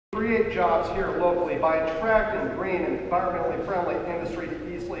Create jobs here locally by attracting green and environmentally friendly industry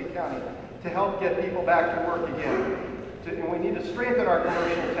to East Lake County to help get people back to work again. And we need to strengthen our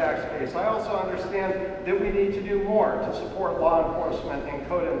commercial tax base. I also understand that we need to do more to support law enforcement and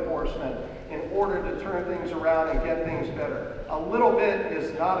code enforcement in order to turn things around and get things better. A little bit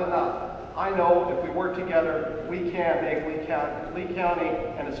is not enough. I know if we work together, we can make Lee County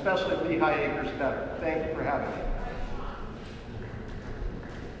and especially Lehigh Acres better. Thank you for having me.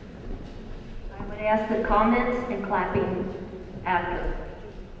 I would ask the comments and clapping after.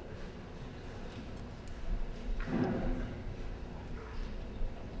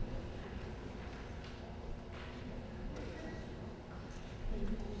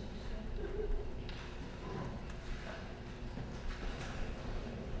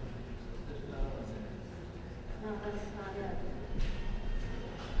 No, that's not it.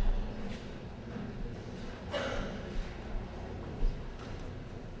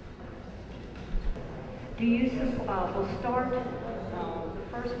 Do you, we'll start, the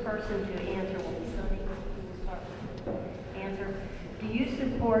first person to answer will be Sunny. We'll start with answer. Do you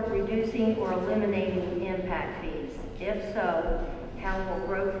support reducing or eliminating impact fees? If so, how will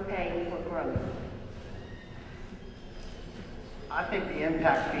growth pay for growth? I think the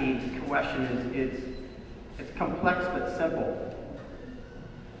impact fee question it's complex but simple.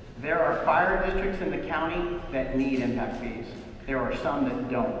 There are fire districts in the county that need impact fees. There are some that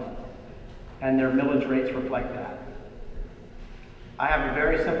don't. And their millage rates reflect that. I have a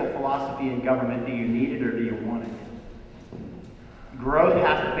very simple philosophy in government. Do you need it or do you want it? Growth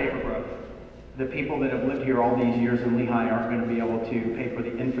has to pay for growth. The people that have lived here all these years in Lehigh aren't going to be able to pay for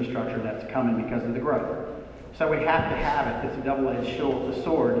the infrastructure that's coming because of the growth. So we have to have it. It's a double-edged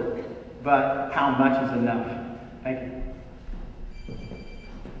sword, but how much is enough? Thank you.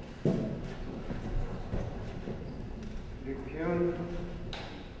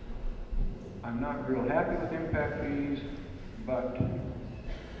 I'm not real happy with impact fees, but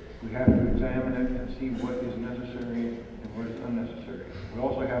we have to examine it and see what is necessary and what is unnecessary. We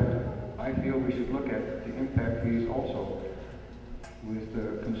also have to, I feel we should look at the impact fees also with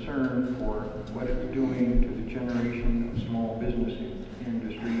the concern for what it's doing to the generation of small business and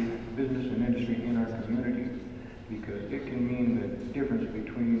industry in our community, because it can mean the difference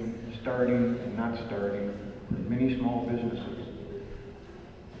between starting and not starting for many small businesses.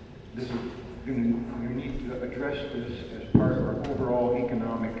 We need to address this as part of our overall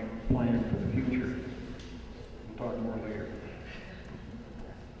economic plan for the future. We'll talk more later.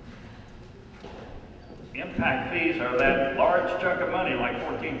 Impact fees are that large chunk of money, like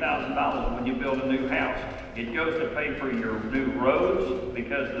 $14,000 when you build a new house. It goes to pay for your new roads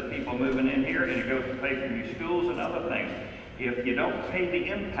because of the people moving in here, and it goes to pay for your schools and other things. If you don't pay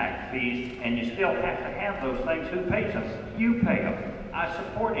the impact fees and you still have to have those things, who pays them? You pay them. I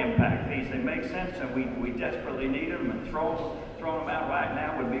support impact fees. They make sense, and we desperately need them, and throwing them out right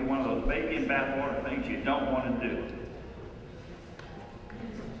now would be one of those baby and bathwater things you don't want to do.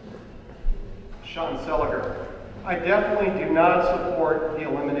 Sean Seliger. I definitely do not support the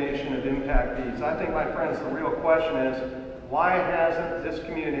elimination of impact fees. I think, my friends, the real question is, why hasn't this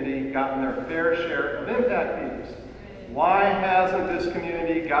community gotten their fair share of impact fees? Why hasn't this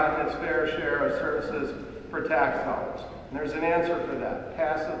community gotten its fair share of services for tax dollars? And there's an answer for that: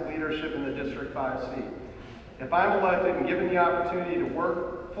 passive leadership in the District 5 seat. If I'm elected and given the opportunity to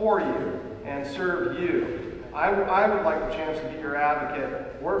work for you and serve you, I would like the chance to be your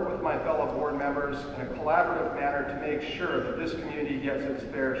advocate, work with my fellow board members in a collaborative manner to make sure that this community gets its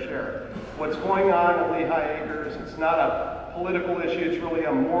fair share. What's going on at Lehigh Acres, it's not a political issue, it's really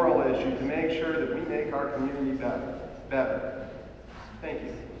a moral issue to make sure that we make our community better. Thank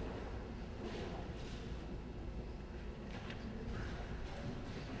you.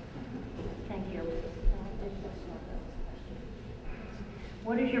 Thank you.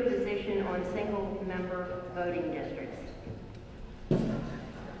 What is your position on single-member voting districts?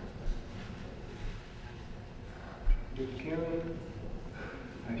 Mr. Kuhn,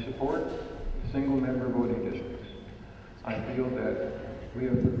 I support single-member voting districts. I feel that we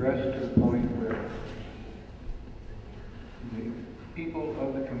have progressed to the point where the people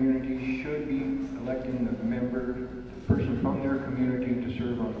of the community should be electing the member, the person from their community to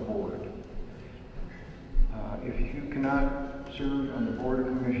serve on the board. If you cannot serve on the Board of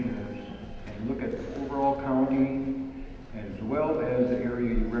Commissioners and look at the overall county as well as the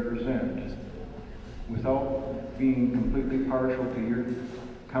area you represent without being completely partial to your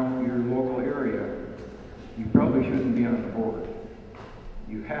county, your local area, you probably shouldn't be on the board.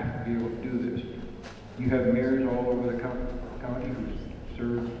 You have to be able to do this. You have mayors all over the county who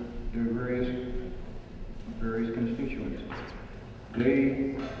serve their various constituencies.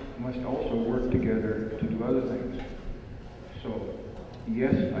 they must also work together to do other things. So,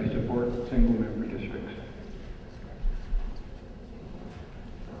 yes, I support single-member districts.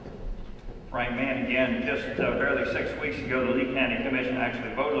 Frank Mann, again, just barely 6 weeks ago, the Lee County Commission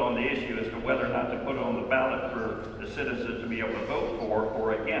actually voted on the issue as to whether or not to put it on the ballot for the citizens to be able to vote for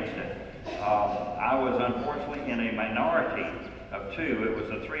or against it. I was unfortunately in a minority of 2. It was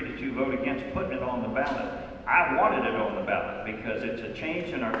a 3-2 vote against putting it on the ballot. I wanted it on the ballot because it's a change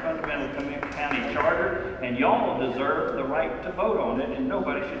in our fundamental county charter, and y'all deserve the right to vote on it, and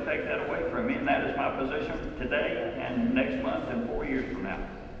nobody should take that away from me. And that is my position today and next month and 4 years from now.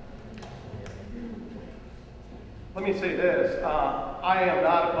 Let me say this, I am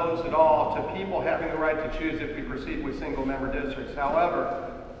not opposed at all to people having the right to choose if we proceed with single-member districts.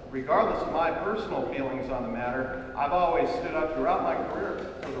 However, regardless of my personal feelings on the matter, I've always stood up throughout my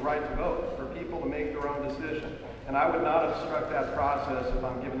career for the right to vote, for people to make their own decision. And I would not obstruct that process if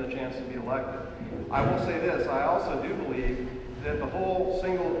I'm given the chance to be elected. I will say this, I also do believe that the whole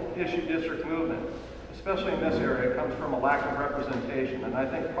single-issue district movement, especially in this area, comes from a lack of representation. And I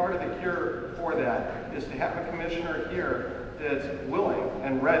think part of the cure for that is to have a commissioner here that's willing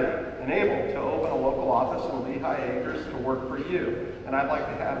and ready and able to open a local office in Lehigh Acres to work for you. And I'd like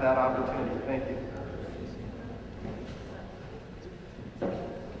to have that opportunity. Thank you.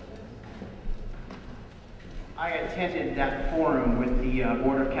 I attended that forum with the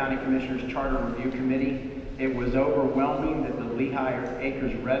Board of County Commissioners Charter Review Committee. It was overwhelming that the Lehigh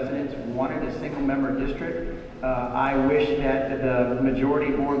Acres residents wanted a single-member district. I wish that the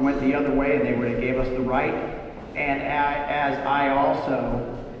majority board went the other way and they would have gave us the right. And as I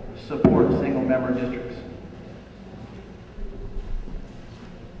also support single-member districts.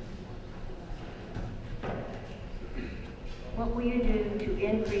 What will you do to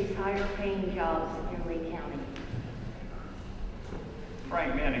increase higher paying jobs in Lee County?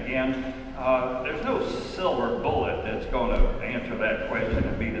 Frank Mann again. There's no silver bullet that's going to answer that question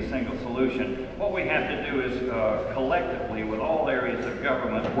and be the single solution. What we have to do is collectively, with all areas of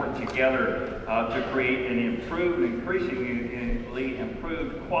government, work together to create an improved, increasingly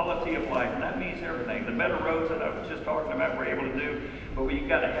improved quality of life. And that means everything. The better roads that I was just talking about we're able to do, but you've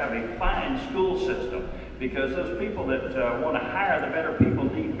got to have a fine school system. Because those people that want to hire the better people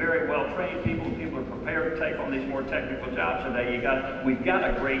need very well-trained people. People are prepared to take on these more technical jobs today. We've got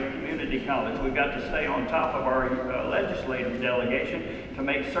a great community college. We've got to stay on top of our legislative delegation to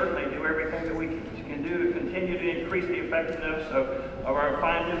make certain they do everything that we can do to continue to increase the effectiveness of our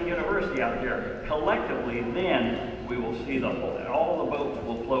fine new university out there. Collectively, then we will see all the boats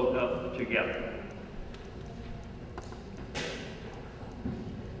will float up together.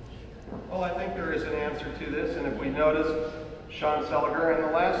 Well, I think there is an answer to this, and if we notice, Sean Seliger, in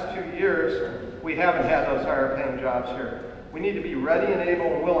the last 2 years, we haven't had those higher paying jobs here. We need to be ready and able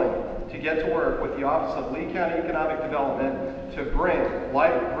and willing to get to work with the Office of Lee County Economic Development to bring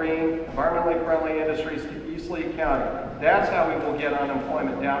light, green, environmentally friendly industries to East Lee County. That's how we will get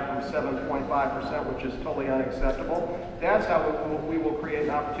unemployment down from 7.5%, which is totally unacceptable. That's how we will create an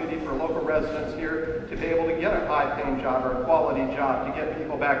opportunity for local residents here to be able to get a high-paying job or a quality job, to get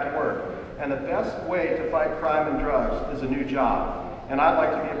people back to work. And the best way to fight crime and drugs is a new job. And I'd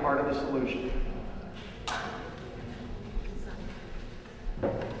like to be a part of the solution.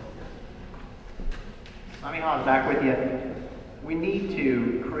 Sammy Haas back with you. We need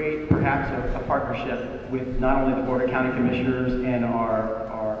to create perhaps a partnership with not only the Board of County Commissioners and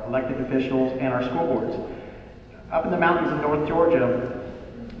our elected officials and our school boards. Up in the mountains of North Georgia,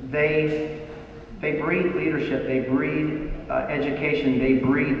 they breed leadership, they breed education, they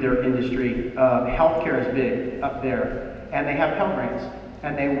breed their industry. Healthcare is big up there, and they have Pell Grants.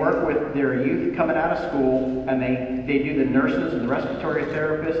 And they work with their youth coming out of school, and they do the nurses and the respiratory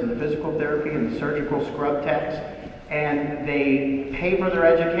therapists and the physical therapy and the surgical scrub techs, and they pay for their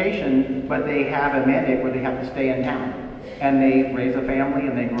education, but they have a mandate where they have to stay in town. And they raise a family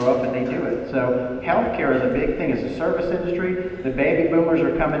and they grow up and they do it. So healthcare is a big thing. It's a service industry. The baby boomers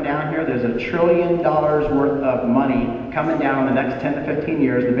are coming down here. There's $1 trillion worth of money coming down in the next 10 to 15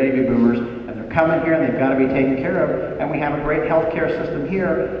 years, the baby boomers, and they're coming here and they've got to be taken care of. And we have a great healthcare system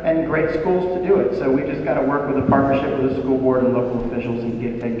here and great schools to do it. So we just got to work with a partnership with the school board and local officials and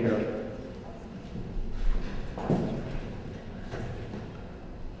get taken care of.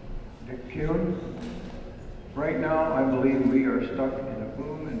 Dick Kuhn. Right now, I believe we are stuck in a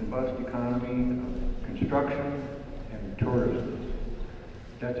boom and bust economy of construction and tourism.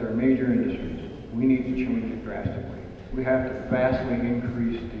 That's our major industries. We need to change it drastically. We have to vastly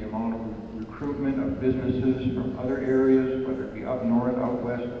increase the amount of recruitment of businesses from other areas, whether it be up north, out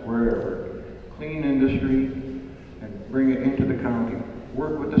west, wherever. Clean industry and bring it into the county.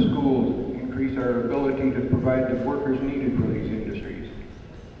 Work with the schools, increase our ability to provide the workers needed for these industries.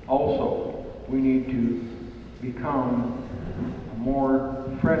 Also, we need to become a more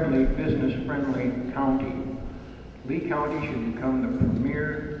friendly, business-friendly county. Lee County should become the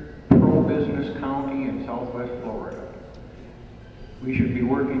premier pro-business county in Southwest Florida. We should be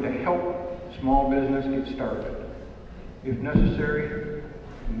working to help small business get started. If necessary,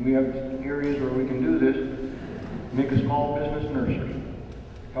 we have areas where we can do this, make a small business nursery,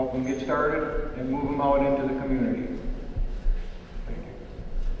 help them get started, and move them out into the community. Thank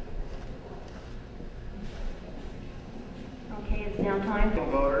you. Okay, it's now time for...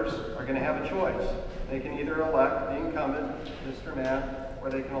 Voters are going to have a choice. They can either elect the incumbent, Mr. Mann, or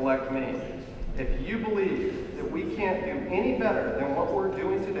they can elect me. If you believe that we can't do any better than what we're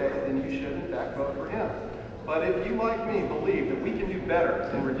doing today, then you should in fact vote for him. But if you, like me, believe that we can do better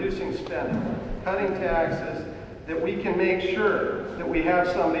in reducing spending, cutting taxes, that we can make sure that we have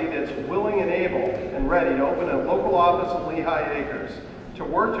somebody that's willing and able and ready to open a local office in Lehigh Acres, to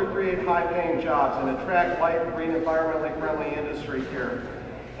work to create high-paying jobs and attract light, green, environmentally friendly industry here,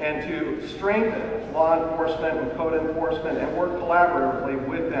 and to strengthen law enforcement and code enforcement and work collaboratively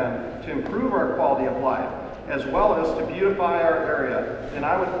with them to improve our quality of life, as well as to beautify our area, then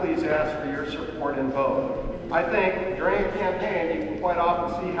I would please ask for your support and vote. I think during a campaign, you can quite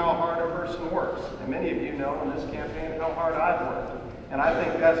often see how hard a person works. And many of you know in this campaign how hard I've worked. And I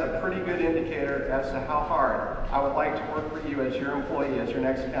think that's a pretty good indicator as to how hard I would like to work for you as your employee, as your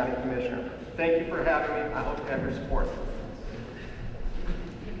next county commissioner. Thank you for having me. I hope to have your support.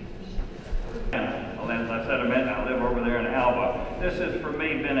 As I said a minute, I live over there in Alba. This has for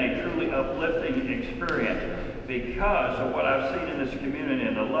me been a truly uplifting experience because of what I've seen in this community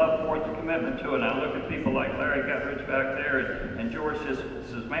and the love for it, the commitment to it. And I look at people like Larry Guthridge back there and George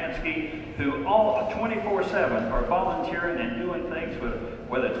Szymanski, who all 24/7 are volunteering and doing things,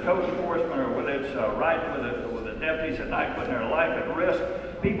 whether it's code enforcement or whether it's riding with the deputies at night, putting their life at risk.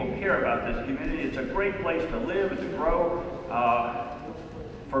 People care about this community. It's a great place to live and to grow.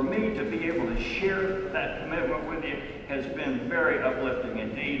 For me to be able to share that commitment with you has been very uplifting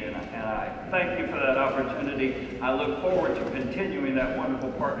indeed, and I thank you for that opportunity. I look forward to continuing that wonderful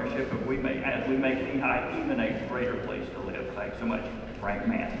partnership as we make Lehigh even a greater place to live. Thanks so much, Frank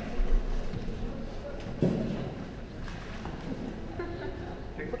Mann.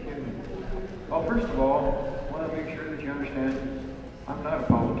 Well, first of all, I want to make sure that you understand I'm not a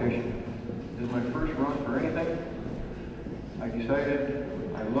politician. This is my first run for anything. I decided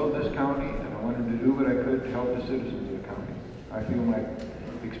I love this county and I wanted to do what I could to help the citizens of the county. I feel my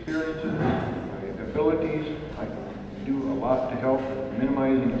experiences, my abilities, I can do a lot to help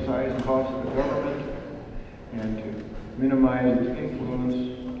minimizing the size and cost of the government and to minimize its influence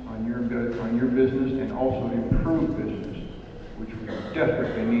on your business and also improve business, which we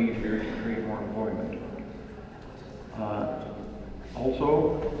desperately need here to create more employment.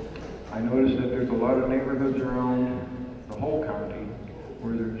 Also, I noticed that there's a lot of neighborhoods around the whole county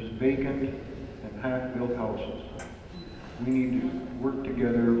where there's vacant and half-built houses. We need to work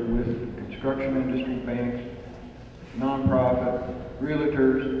together with construction industry, banks, nonprofit,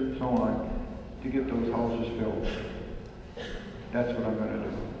 realtors, so on, to get those houses filled. That's what I'm going to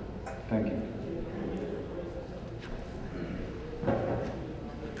do. Thank you.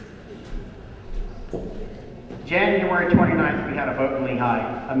 January 29th, we had a vote in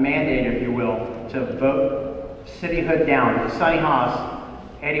Lehigh, a mandate, if you will, to vote cityhood down. Sunny Haas,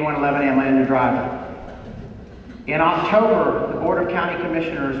 8111 Amlander Drive. In October, the Board of County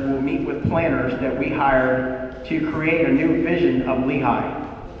Commissioners will meet with planners that we hired to create a new vision of Lehigh.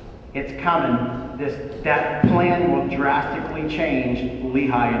 It's coming. That plan will drastically change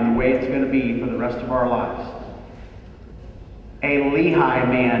Lehigh and the way it's going to be for the rest of our lives. A Lehigh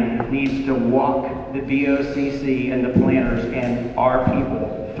man needs to walk the VOCC and the planners and our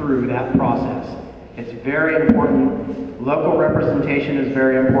people through that process. It's very important. Local representation is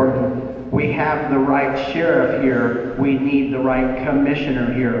very important. We have the right sheriff here. We need the right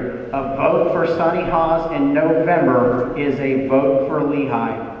commissioner here. A vote for Sunny Haas in November is a vote for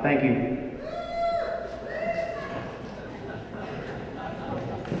Lehigh. Thank you.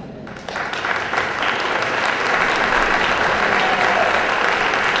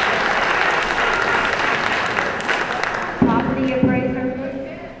 Property appraiser, please.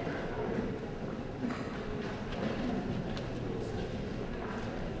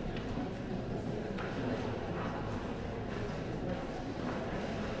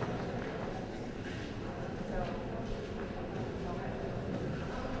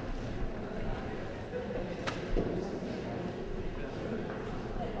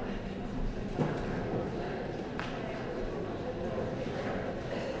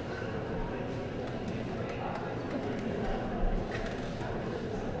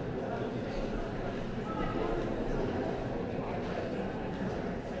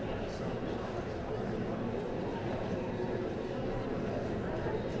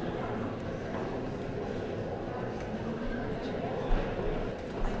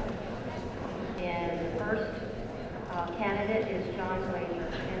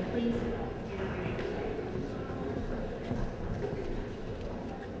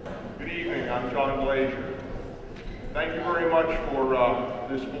 I'm John Glazier. Thank you very much for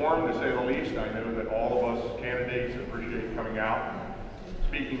this forum, to say the least. I know that all of us candidates appreciate coming out,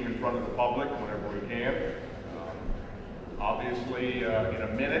 speaking in front of the public whenever we can. Obviously, in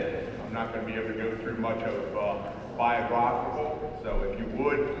a minute, I'm not going to be able to go through much of biographical, so if you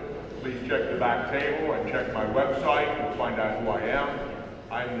would, please check the back table and check my website. You'll find out who I am.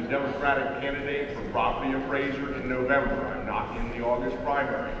 I'm the Democratic candidate for property appraiser in November. I'm not in the August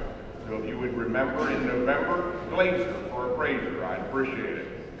primary. So if you would remember in November, Glazier for appraiser, I'd appreciate it.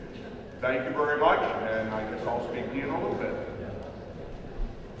 Thank you very much, and I guess I'll speak to you in a little bit.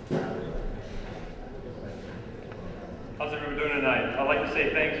 How's everyone doing tonight? I'd like to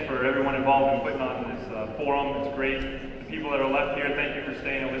say thanks for everyone involved in putting on this forum. It's great. The people that are left here, thank you for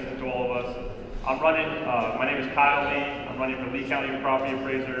staying and listening to all of us. I'm running, my name is Kyle Lee. I'm running for Lee County Property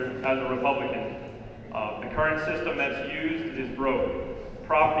Appraiser as a Republican. The current system that's used is broke.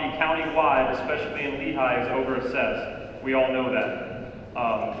 Property countywide, especially in Lehigh, is overassessed. We all know that.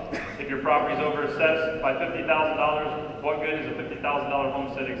 If your property is overassessed by $50,000, what good is a $50,000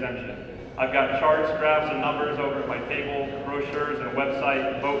 homestead exemption? I've got charts, graphs, and numbers over at my table, brochures, and a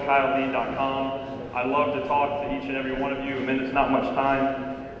website, votekylelee.com. I love to talk to each and every one of you. A minute's not much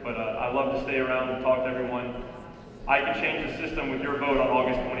time, but I love to stay around and talk to everyone. I can change the system with your vote on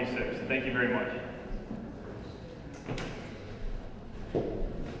August 26th. Thank you very much.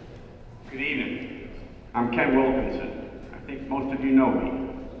 Good evening. I'm Ken Wilkinson. I think most of you know me.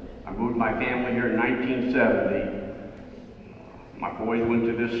 I moved my family here in 1970. My boys went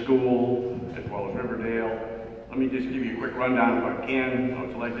to this school, as well as Riverdale. Let me just give you a quick rundown if I can. I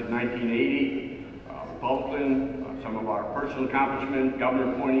was elected in 1980, Republican. Some of our personal accomplishments: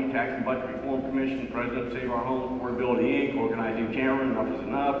 governor appointee, Tax and Budget Reform Commission, President of Save Our Homes, Affordability Inc., Organizing Chairman, Enough is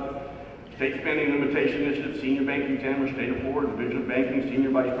Enough. State Spending Limitation Initiative, Senior Banking Examiner, State of Florida, Division of Banking,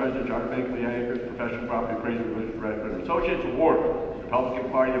 Senior Vice President, Charter Bank of Lehigh, Professional Property Appraiser, Division of Redford Associates Award, Republican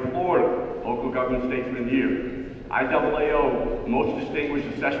Party of Florida, Local Government Statesman of the Year. IAAO, Most Distinguished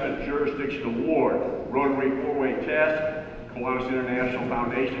Assessment Jurisdiction Award, Rotary 4-Way Test, Kiwanis International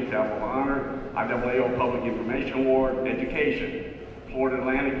Foundation, Tablet of Honor, IAAO Public Information Award, Education, Florida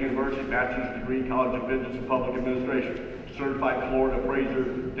Atlantic University, Bachelor's Degree, College of Business and Public Administration, Certified Florida Appraiser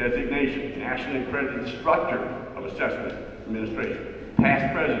Designation, Nationally Accredited Instructor of Assessment Administration,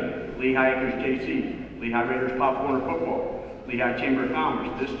 Past President, Lehigh Acres JC, Lehigh Raiders Pop Warner Football, Lehigh Chamber of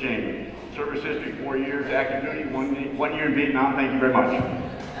Commerce, this chamber, service history 4 years, active duty, one year in Vietnam. Thank you very much.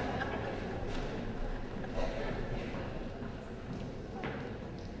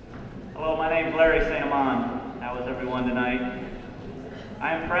 Hello, my name is Larry Samon. How is everyone tonight?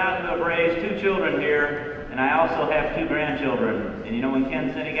 I am proud to have raised 2 children here, and I also have 2 grandchildren. And you know, when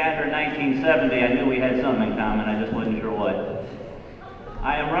Ken City got here in 1970, I knew we had something in common. I just wasn't sure what.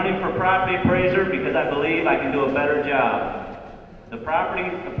 I am running for property appraiser because I believe I can do a better job. The property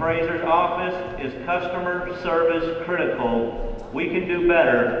appraiser's office is customer service critical. We can do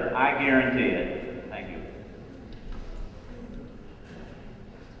better, I guarantee it. Thank you.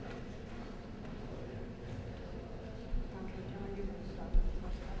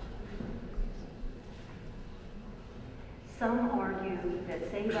 Some argue that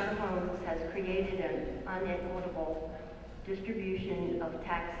Save Our Homes has created an unequitable distribution of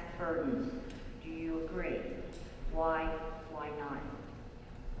tax burdens. Do you agree? Why not?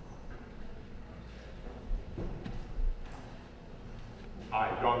 Hi,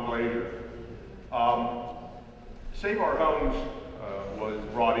 John Glazier. Save Our Homes was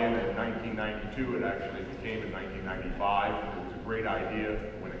brought in 1992. It actually became in 1995. It was a great idea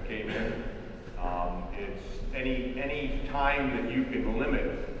when it came in. It's any time that you can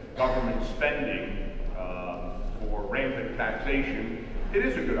limit government spending for rampant taxation, it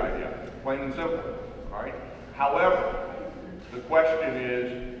is a good idea, plain and simple. All right. However, the question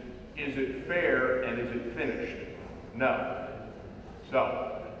is it fair and is it finished? No.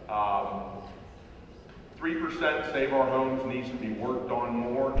 So, 3% Save Our Homes needs to be worked on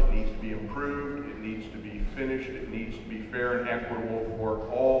more. It needs to be improved. It needs to be finished. It needs to be fair and equitable for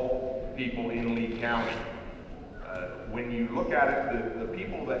all people in Lee County. When you look at it, the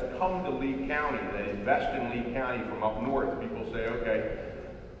people that come to Lee County, that invest in Lee County from up north, people say, okay,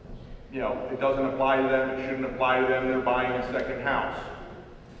 you know, it doesn't apply to them, it shouldn't apply to them, they're buying a second house.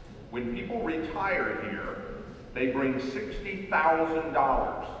 When people retire here, they bring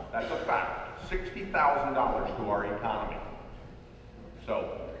 $60,000, that's a fact, $60,000 to our economy.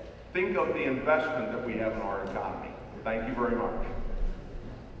 So, think of the investment that we have in our economy. Thank you very much.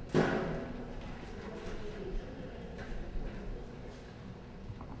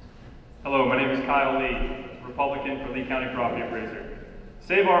 Hello, my name is Kyle Lee, Republican for Lee County Property Appraiser.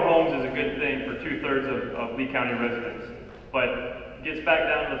 Save Our Homes is a good thing for 2/3 of Lee County residents, but it gets back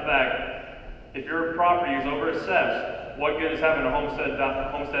down to the fact, if your property is overassessed, what good is having a homestead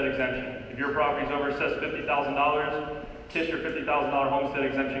exemption? If your property is overassessed $50,000, kiss your $50,000 homestead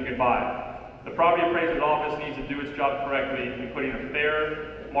exemption goodbye. The property appraiser's office needs to do its job correctly in putting a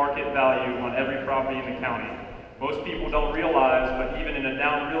fair market value on every property in the county. Most people don't realize, but even in a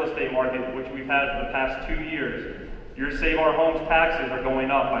down real estate market, which we've had for the past 2 years, your Save Our Homes taxes are going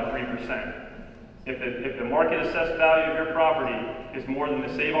up by 3%. If the market assessed value of your property is more than the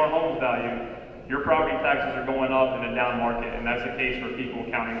Save Our Homes value, your property taxes are going up in a down market, and that's the case for people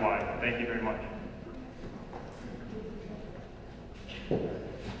countywide. Thank you very much.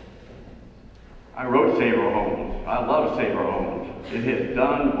 I wrote Save Our Homes. I love Save Our Homes. It has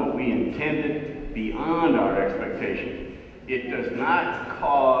done what we intended beyond our expectations. It does not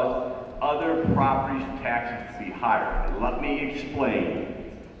cause other properties' taxes to be higher. And let me explain.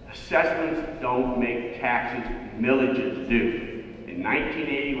 Assessments don't make taxes, millages do. In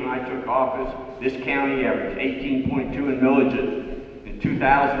 1980, when I took office, this county averaged 18.2 in millages. In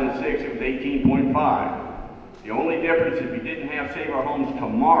 2006, it was 18.5. The only difference if we didn't have Save Our Homes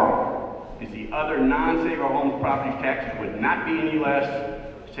tomorrow is the other non-Save Our Homes properties taxes would not be any less.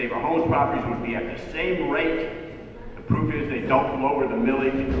 Save Our Homes properties would be at the same rate. The proof is they don't lower the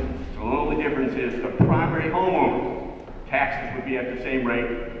millage. So the only difference is the primary homeowner taxes would be at the same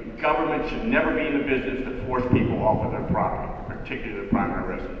rate. Government should never be in the business to force people off of their property, particularly the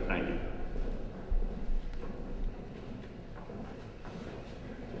primary residents. Thank you.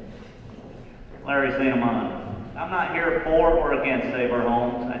 Larry St. Amand. I'm not here for or against Save Our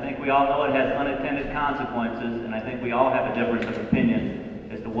Homes. I think we all know it has unintended consequences, and I think we all have a difference of opinion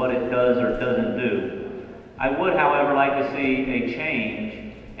as to what it does or doesn't do. I would, however, like to see a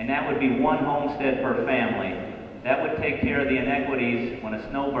change, and that would be one homestead per family. That would take care of the inequities when a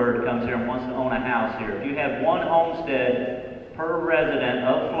snowbird comes here and wants to own a house here. If you have one homestead per resident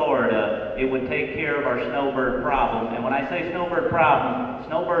of Florida, it would take care of our snowbird problem. And when I say snowbird problem,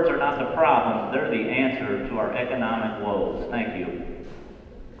 snowbirds are not the problem, they're the answer to our economic woes. Thank you.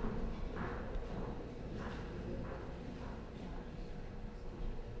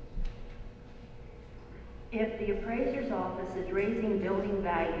 If the appraiser's office is raising building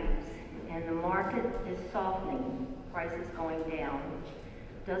values and the market is softening, prices going down,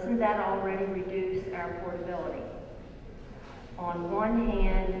 doesn't that already reduce our affordability? On one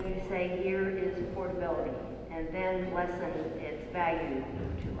hand, you say here is affordability, and then lessen its value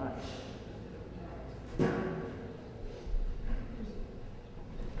to us.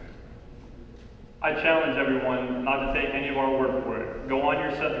 I challenge everyone not to take any of our word for it. Go on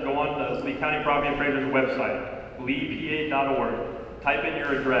the Lee County Property Appraiser's website, leepa.org. Type in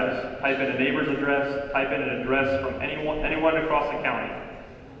your address. Type in a neighbor's address. Type in an address from anyone across the county.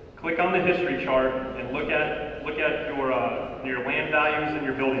 Click on the history chart and look at your land values and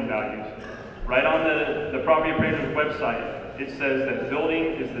your building values. Right on the property appraiser's website, it says that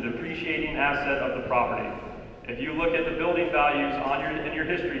building is the depreciating asset of the property. If you look at the building values in your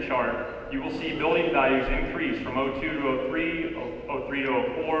history chart, you will see building values increase from 02 to 03, 03 to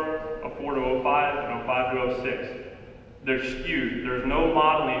 04, 04 to 05, and 05 to 06. They're skewed. There's no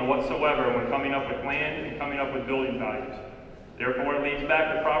modeling whatsoever when coming up with land and coming up with building values. Therefore, it leads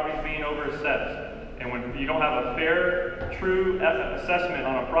back to properties being overassessed. And when you don't have a fair, true assessment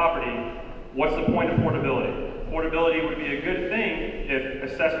on a property, what's the point of portability? Portability would be a good thing if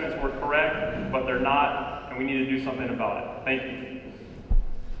assessments were correct, but they're not, and we need to do something about it. Thank you.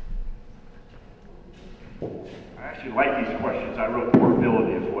 I actually like these questions. I wrote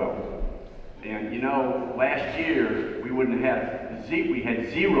portability as well. And you know, last year we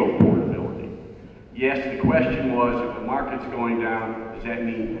had zero portability. Yes, the question was, if the market's going down, does that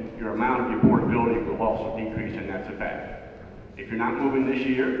mean your amount of your portability will also decrease? And that's a fact. If you're not moving this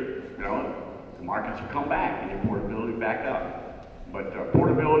year, you know, the markets will come back and your portability back up. But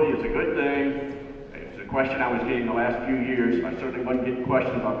portability is a good thing. It's a question I was getting the last few years. I certainly wasn't getting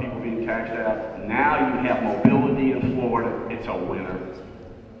questions about people being taxed out. Now you have mobility in Florida. It's a winner.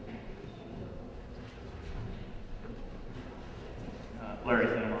 Larry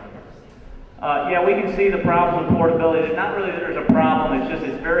Cinnamon. Yeah, we can see the problems with portability. It's not really that there's a problem, it's just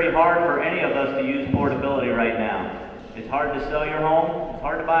it's very hard for any of us to use portability right now. It's hard to sell your home, it's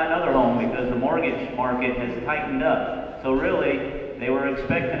hard to buy another home because the mortgage market has tightened up. So really, they were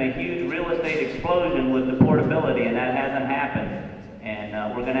expecting a huge real estate explosion with the portability, and that hasn't happened.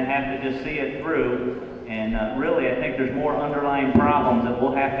 And we're going to have to just see it through. And really, I think there's more underlying problems that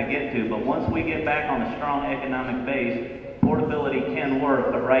we'll have to get to. But once we get back on a strong economic base, portability can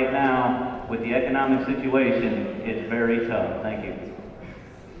work, but right now, with the economic situation, it's very tough. Thank you.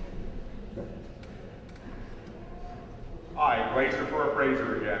 Glazer for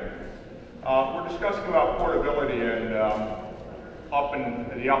appraiser again. We're discussing about portability and the ups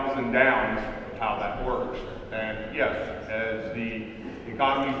and downs of how that works. And yes, as the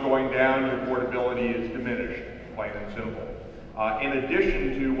economy is going down, your portability is diminished, plain and simple. In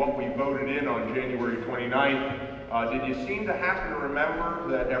addition to what we voted in on January 29th, did you seem to happen to remember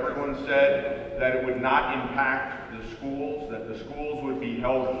that everyone said that it would not impact the schools, that the schools would be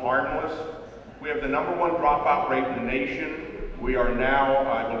held harmless? We have the #1 dropout rate in the nation. We are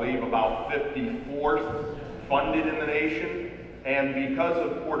now, I believe, about 54th funded in the nation. And because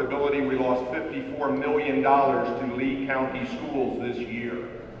of portability, we lost $54 million to Lee County schools this year.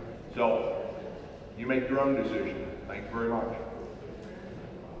 So, you make your own decision. Thank you very much.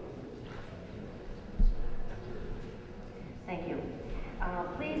 Thank you.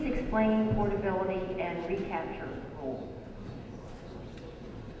 Please explain portability and recapture rules.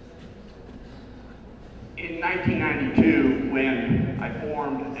 In 1992, when I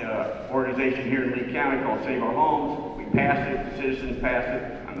formed an organization here in Lee County called Save Our Homes, we passed it, the citizens passed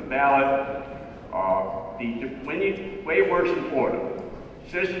it on the ballot. The way it works in Florida,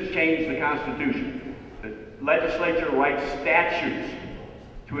 citizens change the Constitution. The legislature writes statutes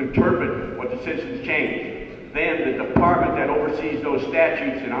to interpret what the citizens change. Then the department that oversees those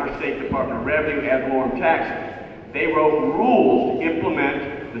statutes in our state Department of Revenue, ad valorem taxes, they wrote rules to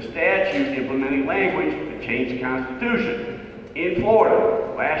implement the statute implementing language to change the Constitution. In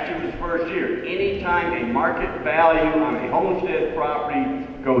Florida, last year was the first year, anytime a market value on a homestead property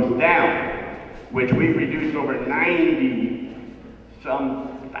goes down, which we've reduced over 90%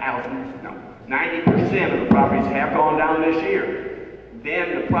 of the properties have gone down this year,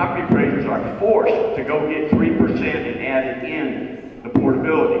 then the property appraisers are forced to go get 3% and add it in the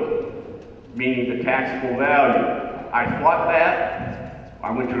portability, meaning the taxable value. I fought that.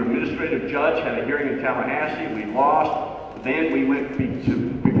 I went to an administrative judge, had a hearing in Tallahassee, we lost. Then we went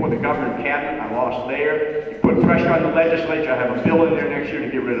before the governor and cabinet, I lost there. You put pressure on the legislature, I have a bill in there next year to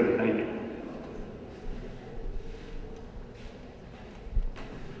get rid of it. Thank you.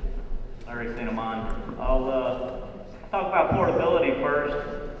 All right, St. Amand. I'll talk about portability first,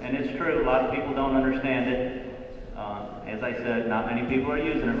 and it's true, a lot of people don't understand it. As I said, not many people are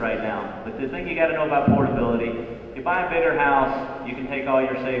using it right now. But the thing you got to know about portability, you buy a bigger house, you can take all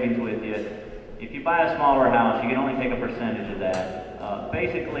your savings with you. If you buy a smaller house, you can only take a percentage of that.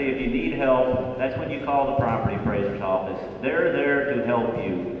 Basically, if you need help, that's when you call the property appraiser's office. They're there to help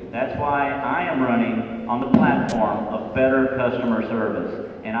you. That's why I am running on the platform of better customer service.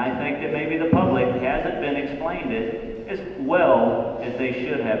 And I think that maybe the public hasn't been explained it as well as they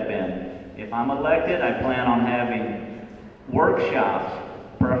should have been. If I'm elected, I plan on having workshops,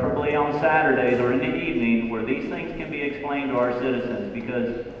 preferably on Saturdays or in the evening, where these things can be explained to our citizens,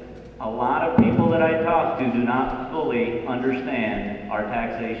 because a lot of people that I talk to do not fully understand our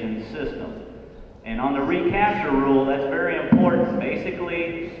taxation system. And on the recapture rule, that's very important.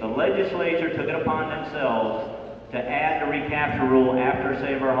 Basically, the legislature took it upon themselves to add the recapture rule after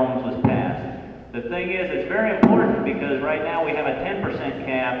Save Our Homes was passed. The thing is, it's very important because right now we have a 10%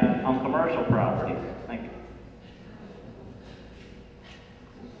 cap on commercial properties. Thank you.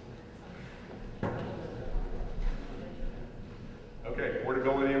 Okay,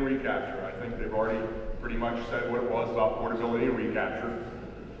 portability and recapture. I think they've already pretty much said what it was about portability and recapture.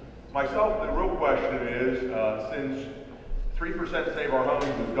 Myself, the real question is, since 3% Save Our Homes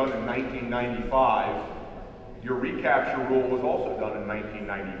was done in 1995, your recapture rule was also done in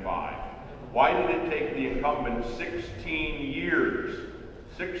 1995. Why did it take the incumbent 16 years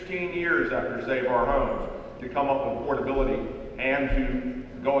after Save Our Homes to come up with portability and to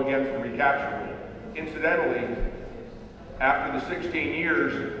go against the recapture rule? Incidentally, after the 16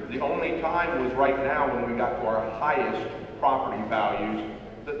 years, the only time was right now when we got to our highest property values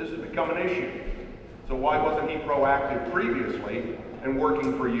that this has become an issue. So why wasn't he proactive previously and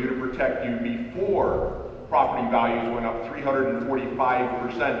working for you to protect you before property values went up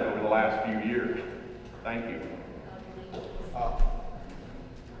 345% over the last few years? Thank you.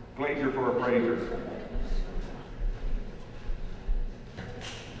 Glazer for appraiser.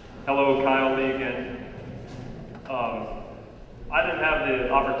 Hello, Kyle Lee again. I didn't have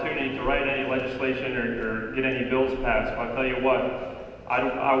the opportunity to write any legislation or get any bills passed, but I'll tell you what,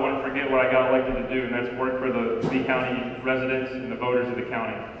 I wouldn't forget what I got elected to do, and that's work for the Lee County residents and the voters of the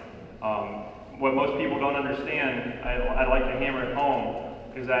county. What most people don't understand, I'd like to hammer it home,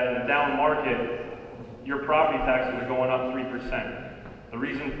 is that in a down market, your property taxes are going up 3%. The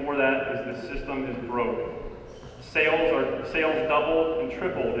reason for that is the system is broke. Sales doubled and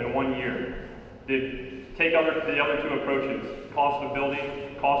tripled in 1 year. Take the other two approaches, cost of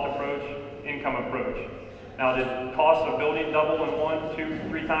building, cost approach, income approach. Now, did costs of building double in 1, 2,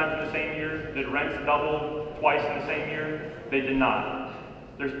 3 times in the same year? Did rents double twice in the same year? They did not.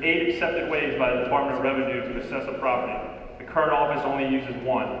 There's 8 accepted ways by the Department of Revenue to assess a property. The current office only uses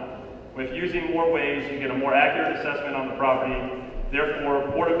 1. With using more ways, you get a more accurate assessment on the property.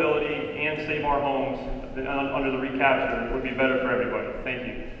 Therefore, portability and save our homes under the recapture would be better for everybody. Thank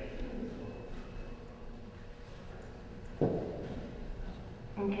you.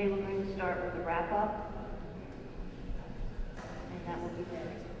 Okay, we're going to start with the wrap-up. And that will be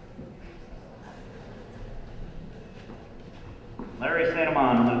Larry. Larry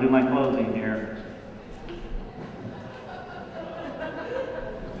Santamon, I'm going to do my closing here.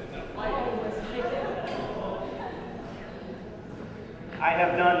 I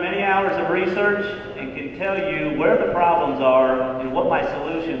have done many hours of research and can tell you where the problems are and what my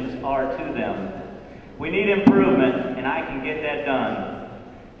solutions are to them. We need improvement, and I can get that done.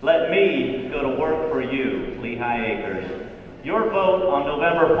 Let me go to work for you, Lehigh Acres. Your vote on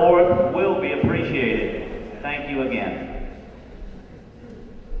November 4th will be appreciated. Thank you again.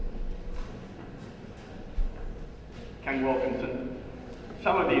 Ken Wilkinson.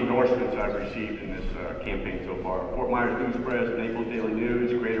 Some of the endorsements I've received in this campaign so far: Fort Myers News Press, Naples Daily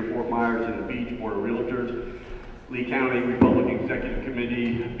News, Greater Fort Myers and the Beach Board of Realtors, Lee County Republican Executive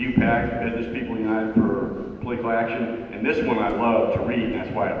Committee, BUPAC, Business People United for Political Action, and this one I love to read, and that's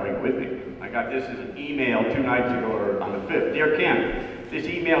why I bring it with me. I got this as an email 2 nights ago, or on the 5th. Dear Ken, this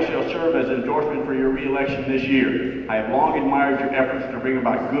email shall serve as an endorsement for your re-election this year. I have long admired your efforts to bring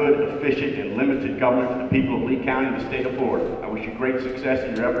about good, efficient, and limited government to the people of Lee County and the state of Florida. I wish you great success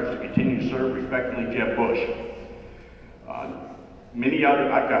in your efforts to continue to serve. Respectfully, Jeb Bush.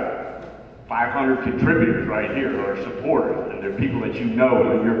 I've got 500 contributors right here who are supporters, and they're people that you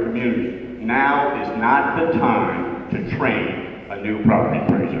know in your community. Now is not the time to train a new property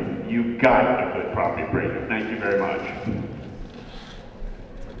appraiser. You've got a good property appraiser. Thank you very much.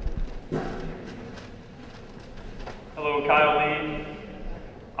 Hello, Kyle Lee.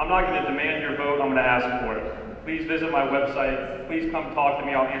 I'm not going to demand your vote, I'm going to ask for it. Please visit my website. Please come talk to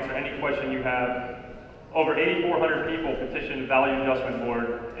me. I'll answer any question you have. Over 8,400 people petitioned the Value Adjustment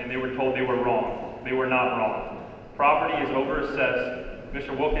Board, and they were told they were wrong. They were not wrong. Property is overassessed.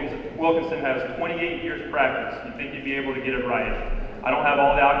 Mr. Wilkinson has 28 years practice. You think you'd be able to get it right. I don't have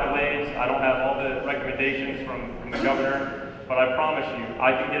all the accolades. I don't have all the recommendations from the governor, but I promise you,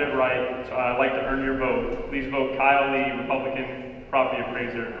 I can get it right. So I'd like to earn your vote. Please vote Kyle Lee, Republican property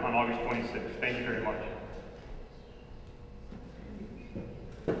appraiser, on August 26th. Thank you very much.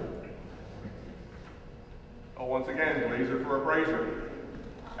 Well, once again, Glazer for appraiser.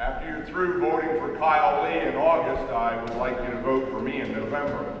 After you're through voting for Kyle Lee in August, I would like you to vote for me in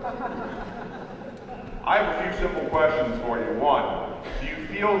November. I have a few simple questions for you. 1, do you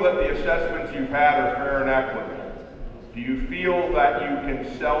feel that the assessments you've had are fair and equitable? Do you feel that you can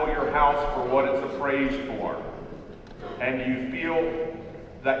sell your house for what it's appraised for? And do you feel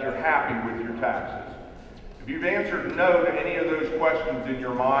that you're happy with your taxes? If you've answered no to any of those questions in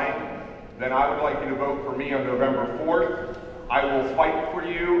your mind, then I would like you to vote for me on November 4th. I will fight for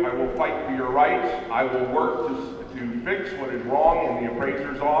you. I will fight for your rights. I will work to fix what is wrong in the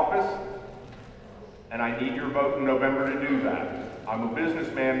appraiser's office. And I need your vote in November to do that. I'm a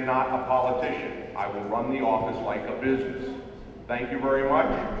businessman, not a politician. I will run the office like a business. Thank you very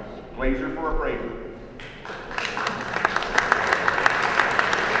much. Glazer for appraiser.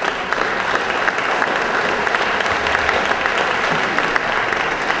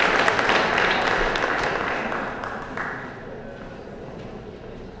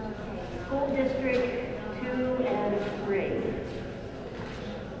 School District 2 and 3.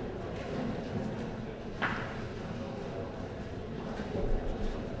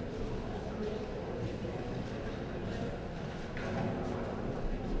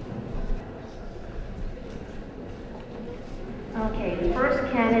 Okay, the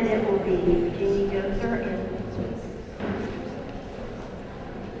first candidate will be Jeannie Dozer.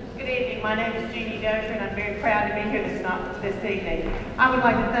 Good evening. My name is Jeannie Dozer, and I'm very proud to be here this evening. I would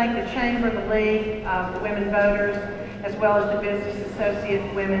like to thank the Chamber, the League of the Women Voters, as well as the Business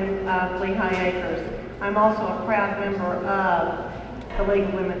Associate Women of Lehigh Acres. I'm also a proud member of the League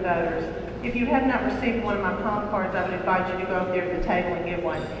of Women Voters. If you have not received one of my palm cards, I would invite you to go up there to the table and get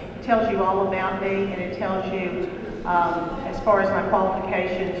one. It tells you all about me, and it tells you, as far as my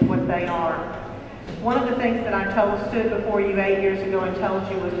qualifications, what they are. One of the things that I stood before you 8 years ago and told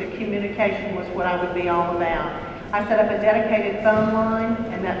you was that communication was what I would be all about. I set up a dedicated phone line,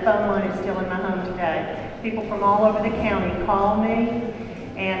 and that phone line is still in my home today. People from all over the county call me,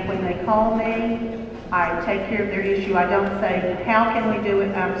 and when they call me, I take care of their issue. I don't say, how can we do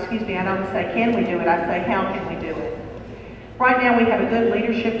it? I don't say, can we do it? I say, how can we do it? Right now, we have a good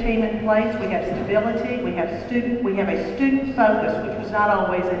leadership team in place. We have stability. We have a student focus, which was not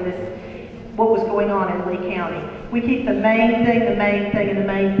always in what was going on in Lee County. We keep the main thing, and the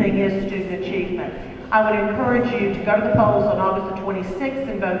main thing is student achievement. I would encourage you to go to the polls on August the 26th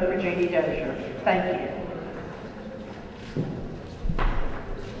and vote for Jeannie Dozier. Thank you.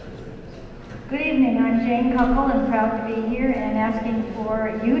 Good evening, I'm Jane Kuckel and proud to be here and asking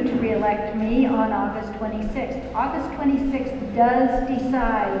for you to re-elect me on August 26th. August 26th does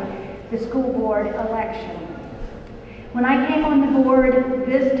decide the school board election. When I came on the board,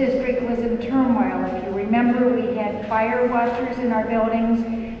 this district was in turmoil. If you remember, we had fire watchers in our buildings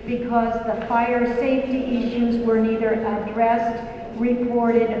because the fire safety issues were neither addressed,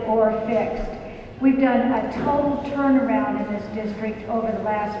 reported, or fixed. We've done a total turnaround in this district over the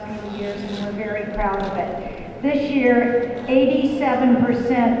last few years, and we're very proud of it. This year,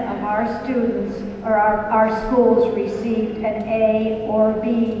 87% of our students, or our schools, received an A or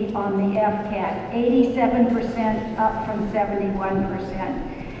B on the FCAT. 87% up from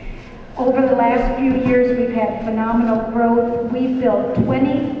 71%. Over the last few years, we've had phenomenal growth. We've built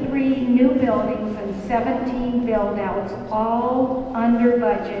 23 new buildings and 17 build-outs, all under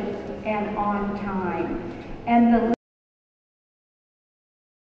budget and on time. And the